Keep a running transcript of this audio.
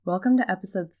Welcome to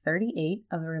episode 38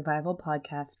 of the Revival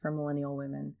Podcast for Millennial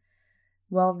Women.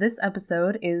 Well, this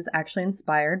episode is actually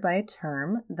inspired by a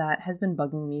term that has been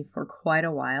bugging me for quite a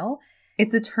while.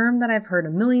 It's a term that I've heard a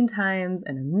million times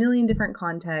in a million different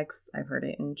contexts. I've heard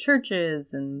it in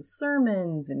churches, in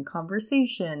sermons, in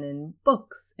conversation, in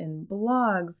books, in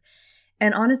blogs.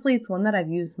 And honestly, it's one that I've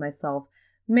used myself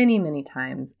many, many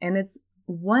times. And it's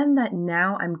one that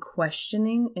now I'm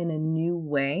questioning in a new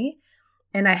way.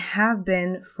 And I have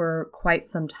been for quite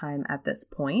some time at this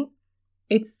point.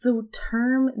 It's the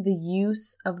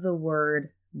use of the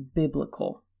word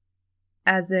biblical,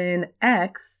 as in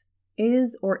X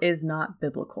is or is not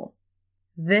biblical.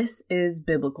 This is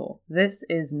biblical. This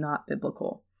is not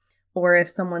biblical. Or if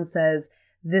someone says,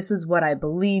 this is what I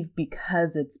believe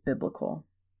because it's biblical.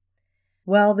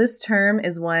 Well, this term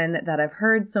is one that I've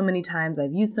heard so many times,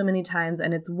 I've used so many times,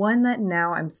 and it's one that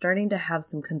now I'm starting to have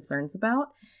some concerns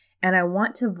about. And I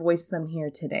want to voice them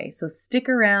here today. So stick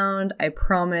around. I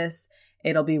promise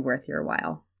it'll be worth your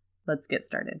while. Let's get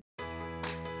started.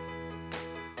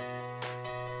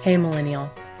 Hey, Millennial.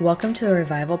 Welcome to the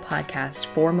Revival Podcast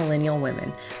for Millennial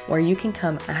Women, where you can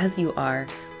come as you are,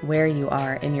 where you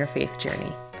are in your faith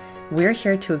journey. We're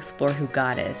here to explore who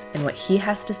God is and what He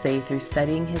has to say through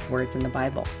studying His words in the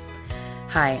Bible.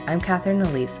 Hi, I'm Catherine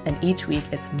Elise, and each week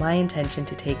it's my intention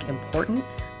to take important,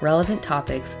 relevant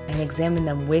topics and examine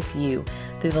them with you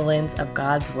through the lens of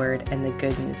God's Word and the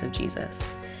good news of Jesus.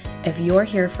 If you're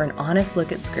here for an honest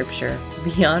look at Scripture,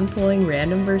 beyond pulling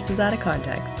random verses out of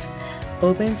context,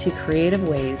 open to creative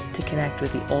ways to connect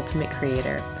with the ultimate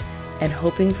Creator, and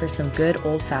hoping for some good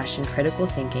old-fashioned critical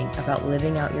thinking about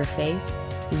living out your faith,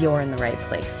 you're in the right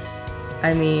place.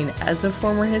 I mean, as a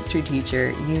former history teacher,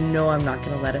 you know I'm not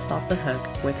going to let us off the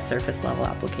hook with surface-level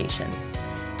application.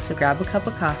 So grab a cup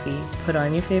of coffee, put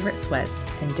on your favorite sweats,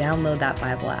 and download that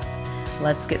Bible app.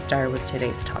 Let's get started with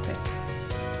today's topic.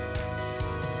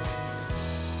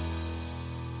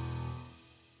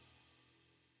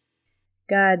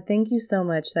 God, thank you so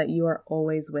much that you are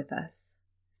always with us.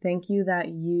 Thank you that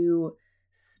you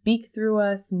speak through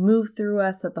us, move through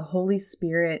us, that the Holy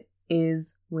Spirit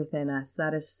is within us.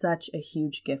 That is such a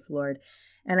huge gift, Lord.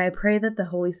 And I pray that the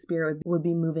Holy Spirit would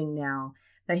be moving now,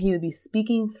 that He would be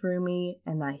speaking through me,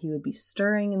 and that He would be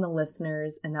stirring in the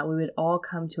listeners, and that we would all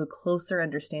come to a closer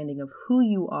understanding of who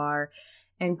you are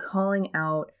and calling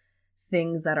out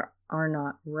things that are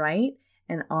not right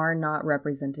and are not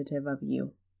representative of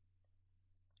you.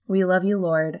 We love you,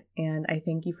 Lord, and I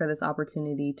thank you for this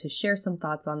opportunity to share some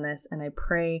thoughts on this, and I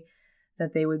pray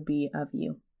that they would be of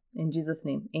you. In Jesus'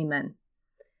 name, amen.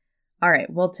 All right,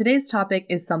 well, today's topic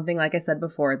is something, like I said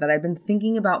before, that I've been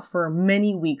thinking about for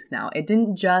many weeks now. It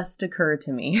didn't just occur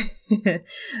to me,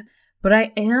 but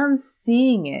I am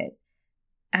seeing it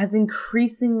as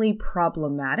increasingly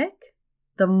problematic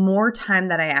the more time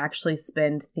that I actually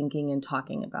spend thinking and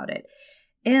talking about it.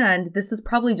 And this is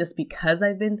probably just because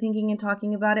I've been thinking and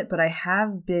talking about it, but I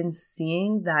have been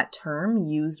seeing that term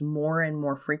used more and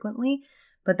more frequently.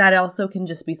 But that also can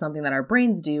just be something that our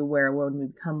brains do, where when we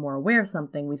become more aware of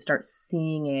something, we start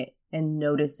seeing it and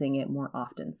noticing it more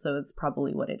often. So it's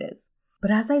probably what it is. But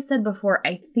as I said before,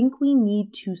 I think we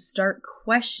need to start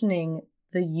questioning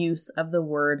the use of the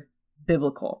word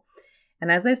biblical.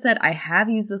 And as I've said, I have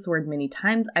used this word many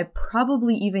times. I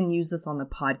probably even used this on the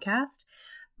podcast.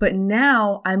 But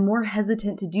now I'm more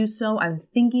hesitant to do so. I'm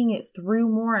thinking it through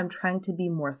more. I'm trying to be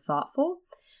more thoughtful.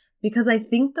 Because I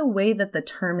think the way that the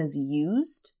term is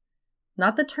used,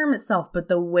 not the term itself, but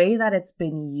the way that it's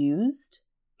been used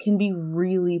can be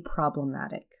really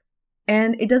problematic.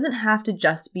 And it doesn't have to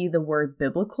just be the word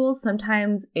biblical.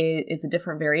 Sometimes it is a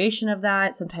different variation of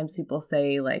that. Sometimes people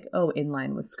say like, oh, in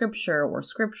line with scripture or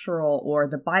scriptural, or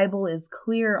the Bible is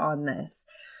clear on this,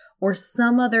 or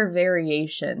some other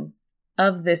variation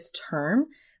of this term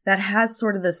that has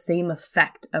sort of the same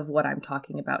effect of what I'm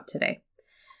talking about today.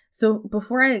 So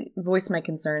before I voice my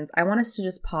concerns, I want us to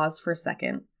just pause for a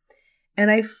second. And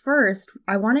I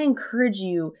want to encourage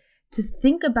you to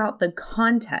think about the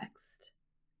context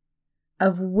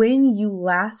of when you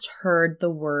last heard the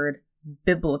word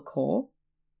biblical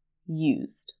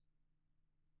used.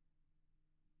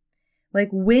 Like,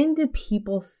 when did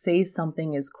people say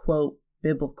something is, quote,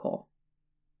 biblical?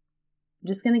 I'm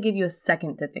just going to give you a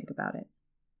second to think about it.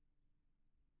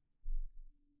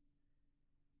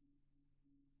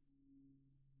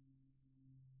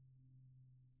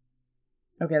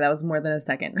 Okay, that was more than a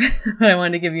second. I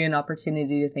wanted to give you an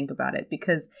opportunity to think about it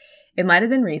because it might have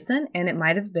been recent and it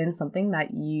might have been something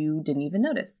that you didn't even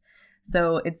notice.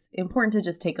 So it's important to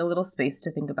just take a little space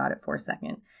to think about it for a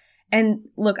second. And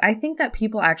look, I think that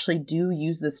people actually do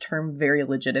use this term very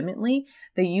legitimately.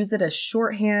 They use it as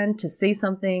shorthand to say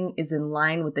something is in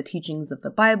line with the teachings of the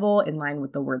Bible, in line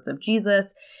with the words of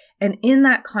Jesus. And in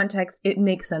that context, it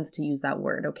makes sense to use that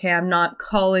word, okay? I'm not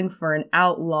calling for an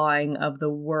outlawing of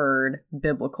the word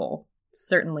biblical.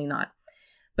 Certainly not.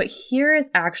 But here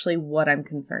is actually what I'm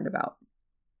concerned about.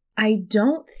 I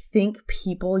don't think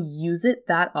people use it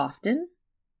that often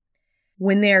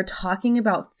when they are talking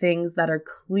about things that are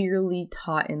clearly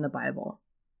taught in the Bible.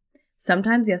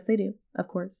 Sometimes, yes, they do, of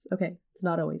course. Okay, it's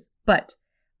not always. But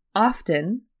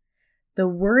often, the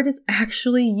word is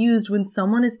actually used when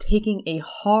someone is taking a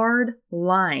hard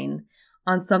line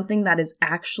on something that is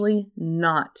actually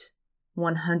not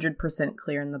 100%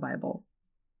 clear in the Bible.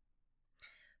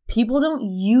 People don't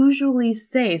usually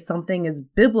say something is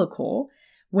biblical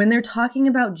when they're talking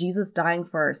about Jesus dying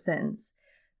for our sins,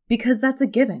 because that's a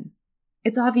given.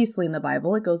 It's obviously in the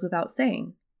Bible. It goes without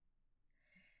saying.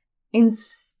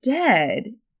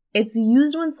 Instead, it's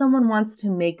used when someone wants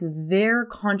to make their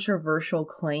controversial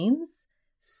claims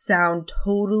sound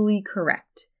totally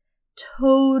correct,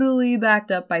 totally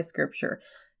backed up by scripture.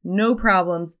 No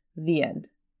problems, the end.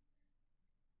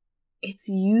 It's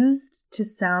used to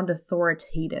sound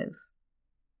authoritative,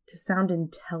 to sound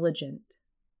intelligent,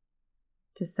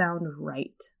 to sound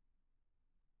right.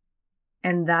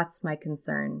 And that's my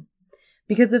concern.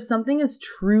 Because if something is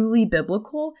truly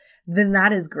biblical, then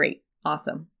that is great.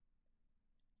 Awesome.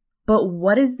 But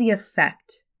what is the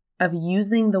effect of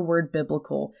using the word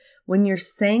biblical when you're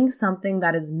saying something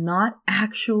that is not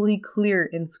actually clear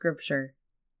in scripture?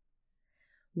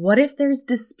 What if there's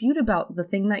dispute about the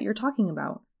thing that you're talking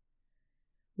about?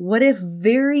 What if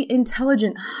very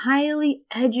intelligent, highly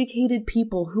educated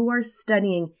people who are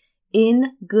studying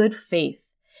in good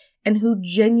faith and who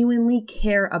genuinely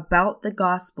care about the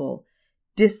gospel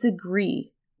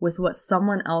disagree with what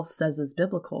someone else says is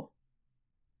biblical?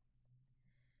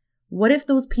 What if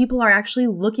those people are actually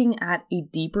looking at a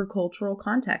deeper cultural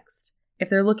context? If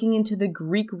they're looking into the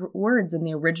Greek words in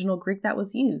the original Greek that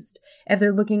was used, if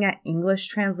they're looking at English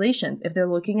translations, if they're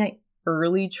looking at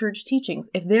early church teachings,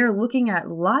 if they're looking at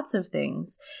lots of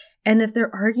things, and if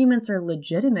their arguments are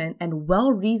legitimate and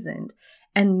well-reasoned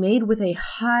and made with a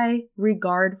high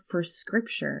regard for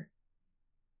scripture,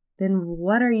 then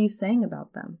what are you saying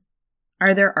about them?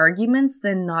 Are their arguments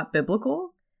then not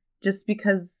biblical just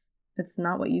because it's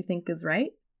not what you think is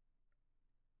right?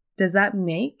 Does that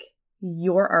make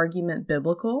your argument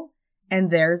biblical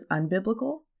and theirs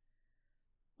unbiblical?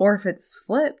 Or if it's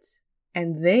flipped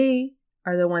and they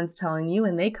are the ones telling you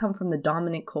and they come from the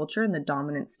dominant culture and the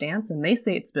dominant stance and they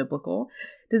say it's biblical,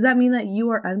 does that mean that you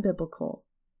are unbiblical?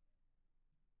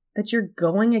 That you're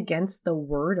going against the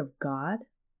word of God?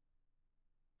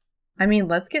 I mean,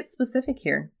 let's get specific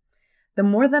here. The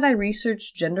more that I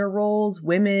research gender roles,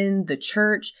 women, the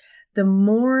church, the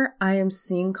more I am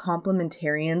seeing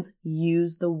complementarians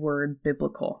use the word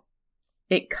biblical.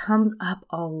 It comes up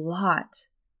a lot,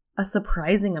 a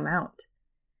surprising amount.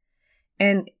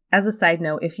 And as a side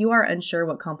note, if you are unsure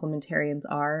what complementarians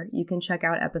are, you can check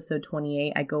out episode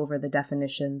 28. I go over the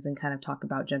definitions and kind of talk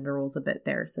about gender roles a bit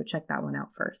there, so check that one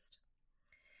out first.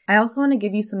 I also want to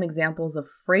give you some examples of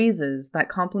phrases that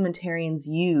complementarians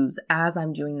use as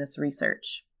I'm doing this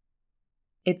research.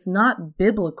 It's not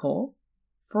biblical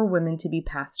for women to be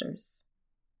pastors.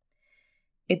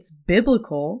 It's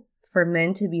biblical for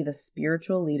men to be the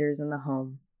spiritual leaders in the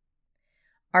home.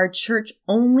 Our church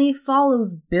only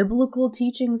follows biblical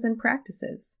teachings and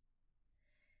practices.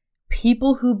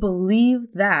 People who believe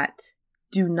that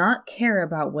do not care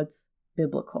about what's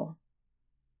biblical.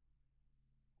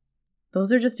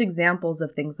 Those are just examples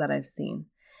of things that I've seen.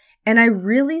 And I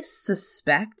really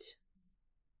suspect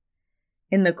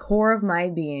in the core of my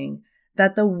being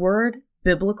that the word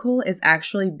biblical is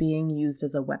actually being used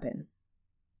as a weapon.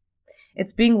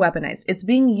 It's being weaponized. It's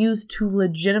being used to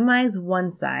legitimize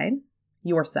one side,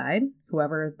 your side,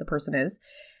 whoever the person is,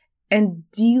 and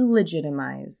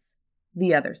delegitimize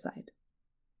the other side.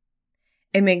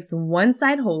 It makes one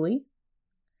side holy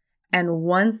and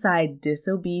one side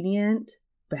disobedient,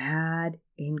 bad,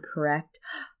 incorrect,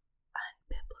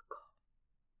 unbiblical.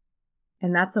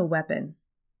 And that's a weapon.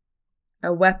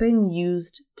 A weapon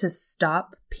used to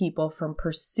stop people from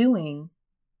pursuing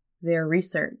their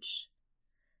research,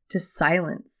 to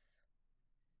silence,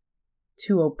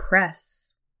 to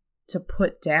oppress, to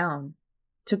put down,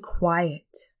 to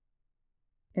quiet.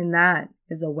 And that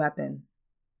is a weapon.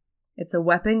 It's a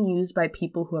weapon used by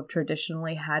people who have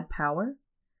traditionally had power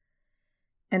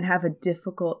and have a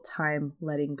difficult time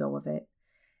letting go of it,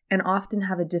 and often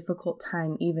have a difficult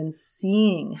time even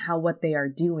seeing how what they are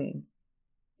doing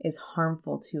is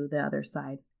harmful to the other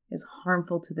side, is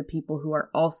harmful to the people who are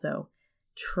also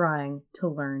trying to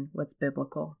learn what's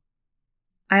biblical.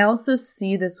 I also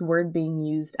see this word being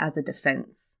used as a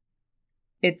defense.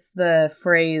 It's the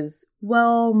phrase,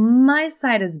 well, my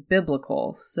side is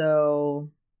biblical, so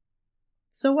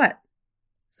what?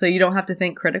 So you don't have to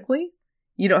think critically?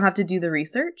 You don't have to do the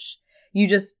research? You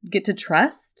just get to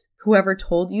trust whoever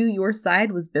told you your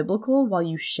side was biblical while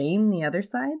you shame the other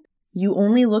side? You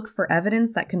only look for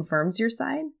evidence that confirms your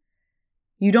side?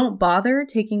 You don't bother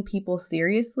taking people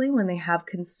seriously when they have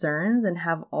concerns and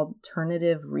have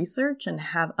alternative research and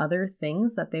have other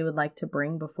things that they would like to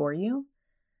bring before you?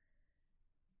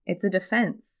 It's a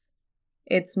defense.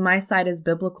 It's my side is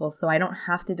biblical, so I don't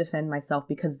have to defend myself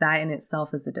because that in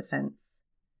itself is a defense.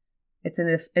 It's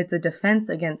a defense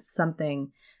against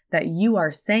something that you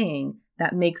are saying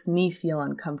that makes me feel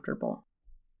uncomfortable,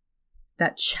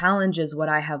 that challenges what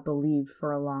I have believed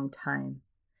for a long time,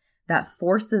 that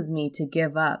forces me to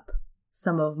give up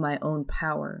some of my own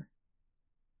power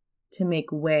to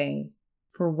make way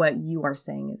for what you are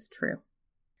saying is true.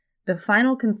 The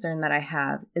final concern that I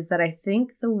have is that I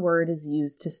think the word is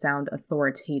used to sound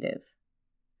authoritative.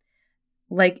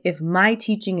 Like if my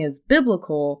teaching is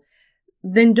biblical,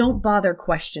 then don't bother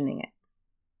questioning it.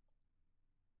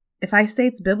 If I say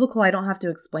it's biblical, I don't have to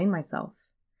explain myself.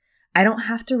 I don't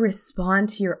have to respond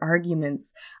to your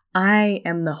arguments. I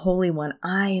am the holy one.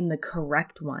 I am the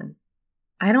correct one.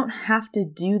 I don't have to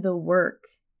do the work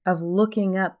of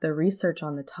looking up the research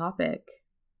on the topic,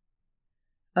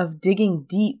 of digging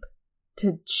deep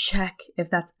to check if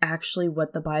that's actually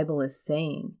what the Bible is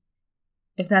saying,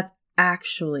 if that's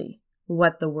actually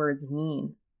what the words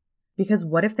mean. Because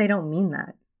what if they don't mean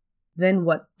that? Then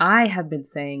what I have been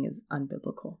saying is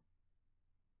unbiblical,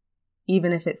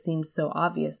 even if it seemed so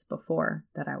obvious before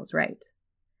that I was right.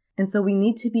 And so we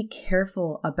need to be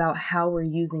careful about how we're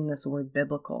using this word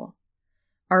biblical.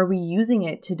 Are we using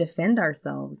it to defend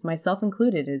ourselves, myself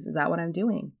included? Is that what I'm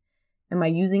doing? Am I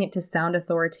using it to sound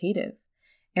authoritative?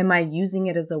 Am I using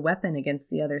it as a weapon against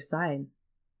the other side?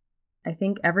 I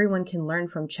think everyone can learn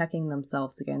from checking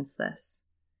themselves against this.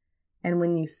 And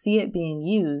when you see it being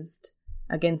used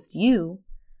against you,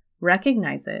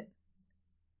 recognize it.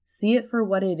 See it for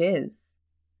what it is.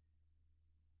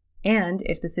 And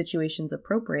if the situation's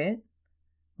appropriate,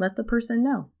 let the person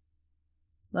know.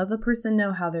 Let the person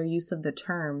know how their use of the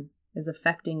term is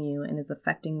affecting you and is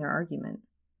affecting their argument.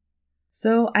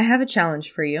 So I have a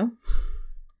challenge for you.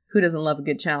 Who doesn't love a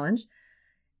good challenge?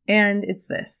 And it's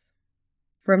this.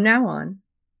 From now on,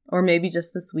 or maybe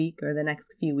just this week or the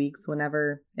next few weeks,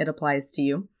 whenever it applies to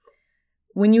you,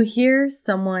 when you hear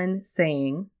someone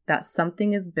saying that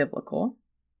something is biblical,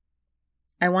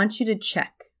 I want you to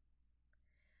check.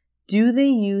 Do they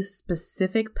use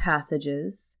specific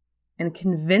passages and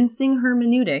convincing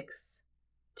hermeneutics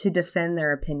to defend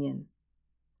their opinion?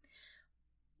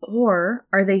 Or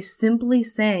are they simply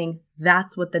saying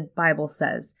that's what the Bible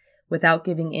says without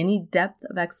giving any depth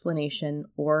of explanation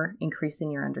or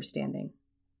increasing your understanding?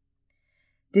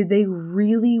 Did they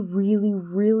really, really,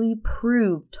 really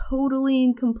prove totally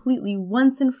and completely,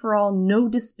 once and for all, no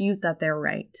dispute that they're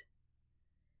right?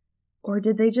 Or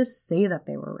did they just say that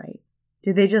they were right?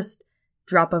 Did they just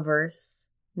drop a verse,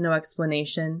 no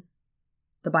explanation?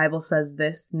 The Bible says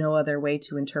this, no other way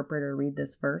to interpret or read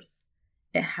this verse.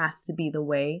 It has to be the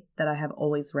way that I have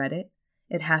always read it.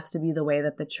 It has to be the way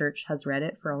that the church has read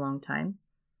it for a long time.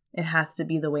 It has to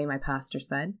be the way my pastor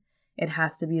said. It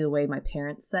has to be the way my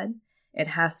parents said. It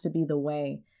has to be the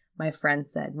way my friend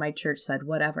said, my church said,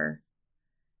 whatever.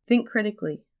 Think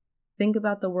critically. Think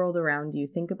about the world around you.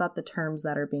 Think about the terms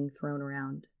that are being thrown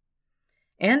around.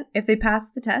 And if they pass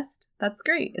the test, that's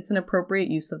great. It's an appropriate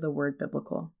use of the word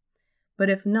biblical. But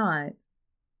if not,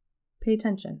 pay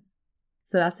attention.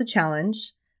 So that's a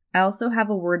challenge. I also have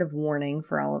a word of warning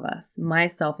for all of us,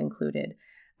 myself included.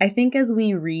 I think as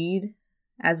we read,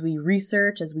 as we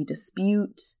research, as we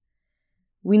dispute,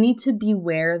 we need to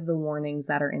beware the warnings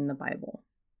that are in the Bible.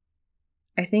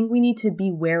 I think we need to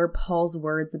beware Paul's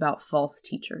words about false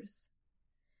teachers.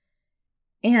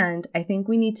 And I think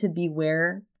we need to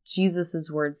beware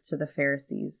Jesus' words to the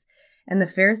Pharisees. And the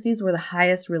Pharisees were the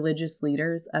highest religious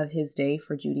leaders of his day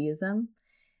for Judaism.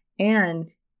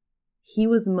 And he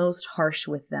was most harsh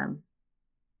with them.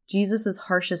 Jesus'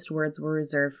 harshest words were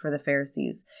reserved for the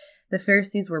Pharisees. The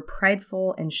Pharisees were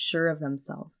prideful and sure of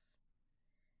themselves.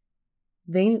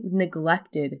 They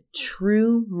neglected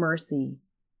true mercy,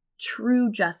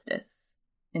 true justice,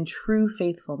 and true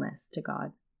faithfulness to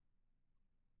God.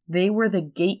 They were the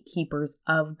gatekeepers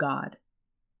of God.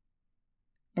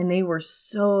 And they were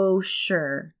so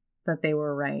sure that they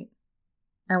were right.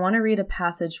 I want to read a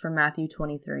passage from Matthew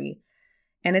 23,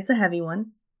 and it's a heavy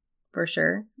one. for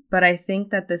sure. But I think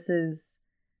that this is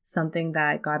something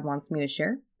that God wants me to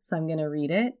share. So I'm going to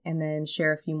read it and then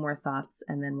share a few more thoughts,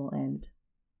 and then we'll end.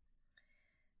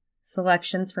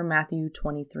 Selections from Matthew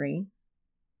 23,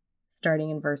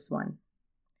 starting in verse 1.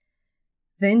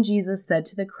 Then Jesus said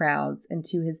to the crowds and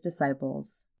to his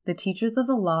disciples, "The teachers of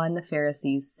the law and the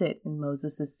Pharisees sit in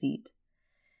Moses' seat.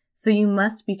 So you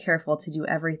must be careful to do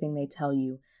everything they tell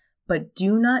you, but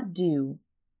do not do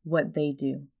what they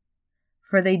do.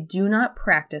 For they do not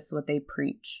practice what they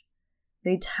preach.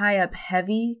 They tie up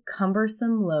heavy,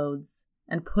 cumbersome loads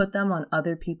and put them on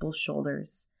other people's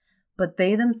shoulders, but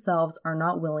they themselves are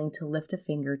not willing to lift a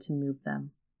finger to move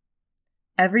them.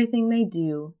 Everything they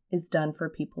do is done for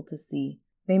people to see.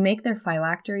 They make their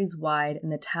phylacteries wide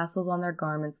and the tassels on their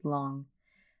garments long.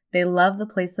 They love the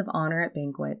place of honor at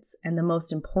banquets and the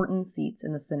most important seats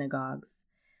in the synagogues.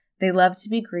 They love to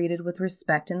be greeted with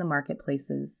respect in the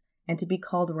marketplaces and to be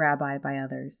called rabbi by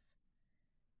others.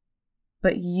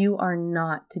 But you are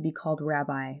not to be called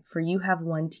rabbi, for you have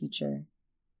one teacher,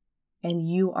 and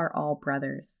you are all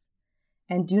brothers.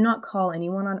 And do not call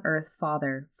anyone on earth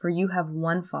Father, for you have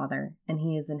one Father, and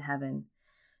he is in heaven.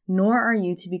 Nor are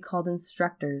you to be called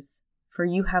instructors, for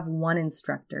you have one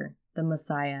instructor, the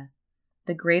Messiah.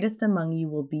 The greatest among you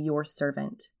will be your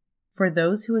servant. For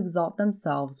those who exalt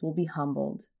themselves will be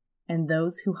humbled, and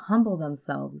those who humble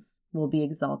themselves will be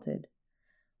exalted.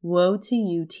 Woe to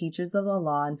you, teachers of the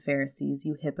law and Pharisees,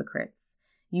 you hypocrites!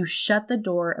 You shut the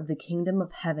door of the kingdom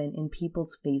of heaven in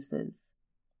people's faces.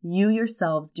 You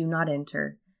yourselves do not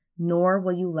enter, nor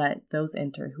will you let those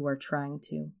enter who are trying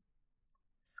to."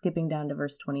 Skipping down to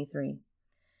verse 23.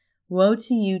 Woe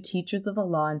to you, teachers of the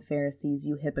law and Pharisees,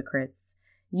 you hypocrites!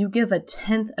 You give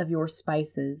 1/10 of your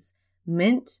spices,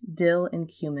 mint, dill, and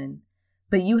cumin,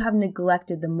 but you have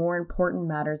neglected the more important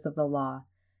matters of the law,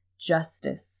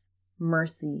 justice,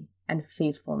 mercy, and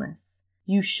faithfulness.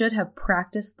 You should have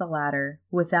practiced the latter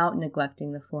without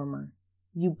neglecting the former.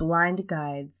 You blind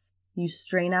guides, you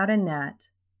strain out a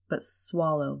gnat, but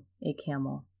swallow a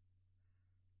camel.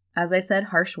 As I said,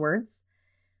 harsh words,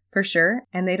 for sure,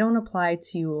 and they don't apply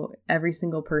to every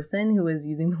single person who is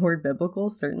using the word biblical,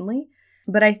 certainly.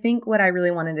 But I think what I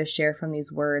really wanted to share from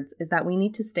these words is that we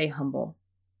need to stay humble.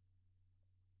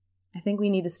 I think we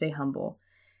need to stay humble.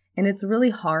 And it's really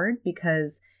hard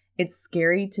because it's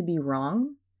scary to be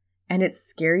wrong, and it's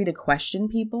scary to question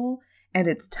people, and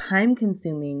it's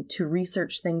time-consuming to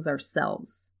research things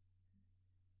ourselves.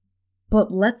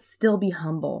 But let's still be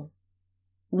humble.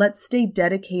 Let's stay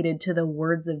dedicated to the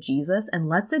words of Jesus, and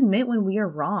let's admit when we are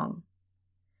wrong.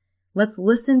 Let's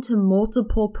listen to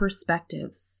multiple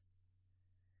perspectives.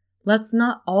 Let's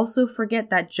not also forget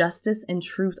that justice and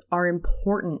truth are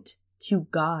important to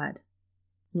God.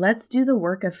 Let's do the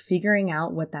work of figuring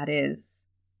out what that is.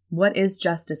 What is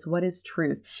justice? What is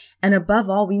truth? And above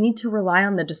all, we need to rely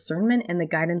on the discernment and the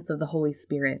guidance of the Holy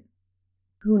Spirit,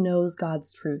 who knows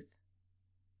God's truth.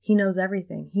 He knows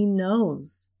everything. He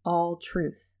knows all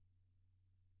truth.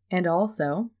 And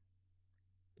also,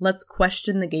 let's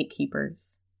question the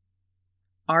gatekeepers.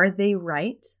 Are they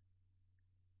right?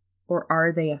 Or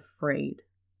are they afraid?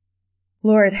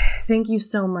 Lord, thank you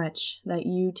so much that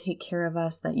you take care of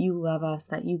us, that you love us,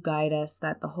 that you guide us,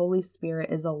 that the Holy Spirit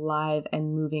is alive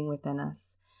and moving within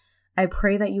us. I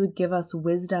pray that you would give us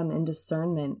wisdom and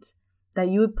discernment, that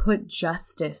you would put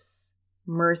justice,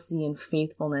 mercy, and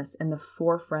faithfulness in the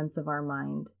forefronts of our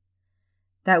mind,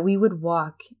 that we would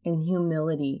walk in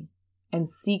humility and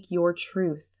seek your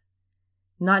truth,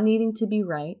 not needing to be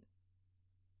right,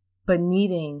 but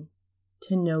needing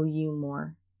to know you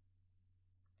more.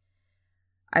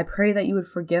 I pray that you would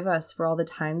forgive us for all the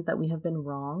times that we have been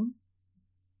wrong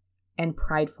and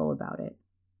prideful about it.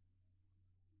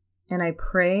 And I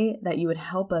pray that you would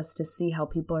help us to see how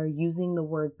people are using the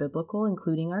word biblical,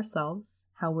 including ourselves,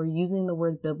 how we're using the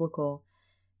word biblical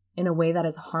in a way that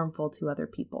is harmful to other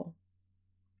people.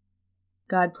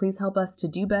 God, please help us to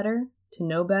do better, to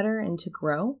know better, and to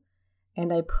grow.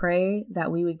 And I pray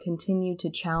that we would continue to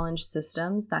challenge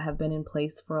systems that have been in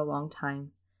place for a long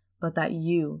time, but that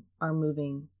you are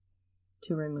moving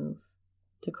to remove,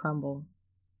 to crumble,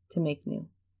 to make new.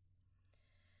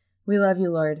 We love you,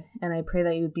 Lord, and I pray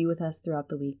that you would be with us throughout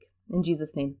the week. In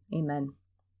Jesus' name, amen.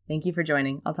 Thank you for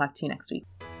joining. I'll talk to you next week.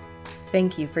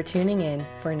 Thank you for tuning in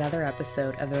for another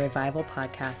episode of the Revival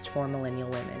Podcast for Millennial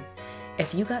Women.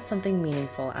 If you got something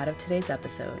meaningful out of today's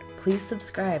episode, please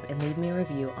subscribe and leave me a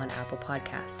review on Apple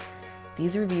Podcasts.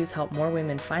 These reviews help more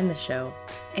women find the show,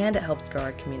 and it helps grow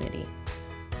our community.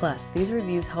 Plus, these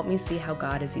reviews help me see how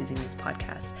God is using this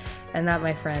podcast, and that,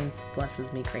 my friends,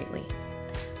 blesses me greatly.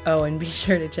 Oh, and be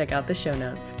sure to check out the show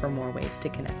notes for more ways to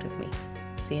connect with me.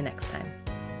 See you next time.